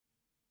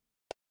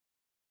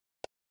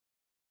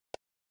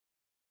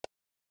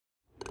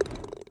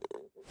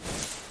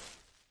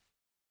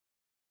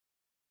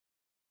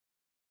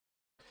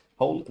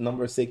Hole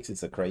number 6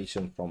 is a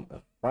creation from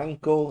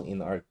Franco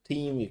in our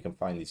team. You can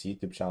find his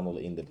YouTube channel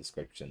in the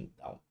description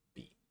down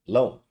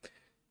below.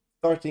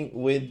 Starting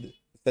with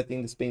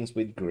setting the spins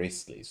with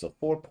Grizzly. So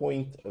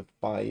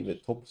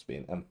 4.5 top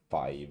spin and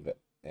 5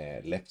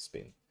 left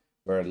spin.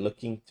 We're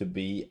looking to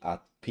be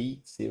at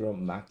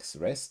P0 max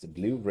rest,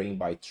 blue ring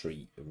by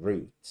 3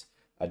 root.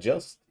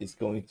 Adjust is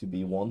going to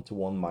be 1 to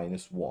 1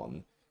 minus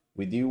 1.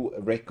 We do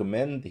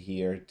recommend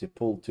here to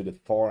pull to the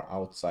far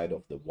outside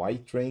of the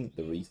white ring.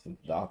 The reason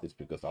for that is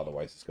because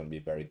otherwise it's going to be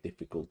very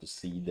difficult to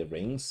see the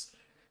rings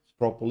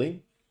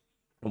properly.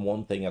 And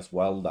one thing as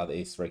well that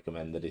is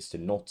recommended is to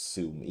not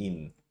zoom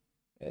in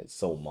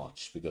so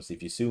much, because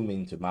if you zoom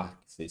into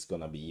max, it's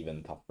going to be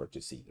even tougher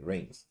to see the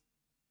rings.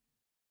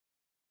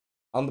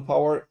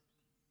 Underpower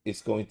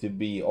is going to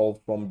be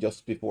all from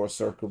just before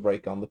circle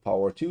break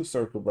underpower to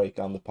circle break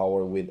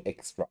underpower with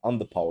extra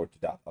underpower to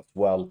that as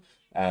well.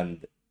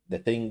 And the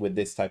thing with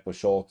this type of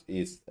shot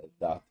is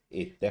that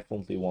it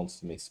definitely wants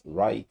to miss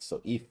right. So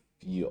if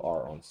you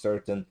are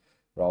uncertain,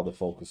 rather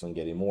focus on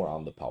getting more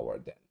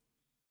underpower than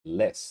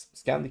less.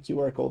 Scan the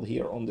QR code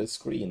here on the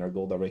screen or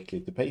go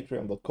directly to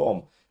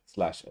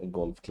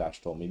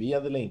patreon.com/golfclashtommy via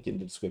the link in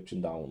the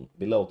description down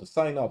below to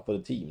sign up for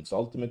the team's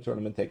ultimate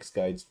tournament text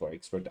guides for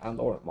expert and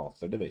or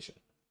master division.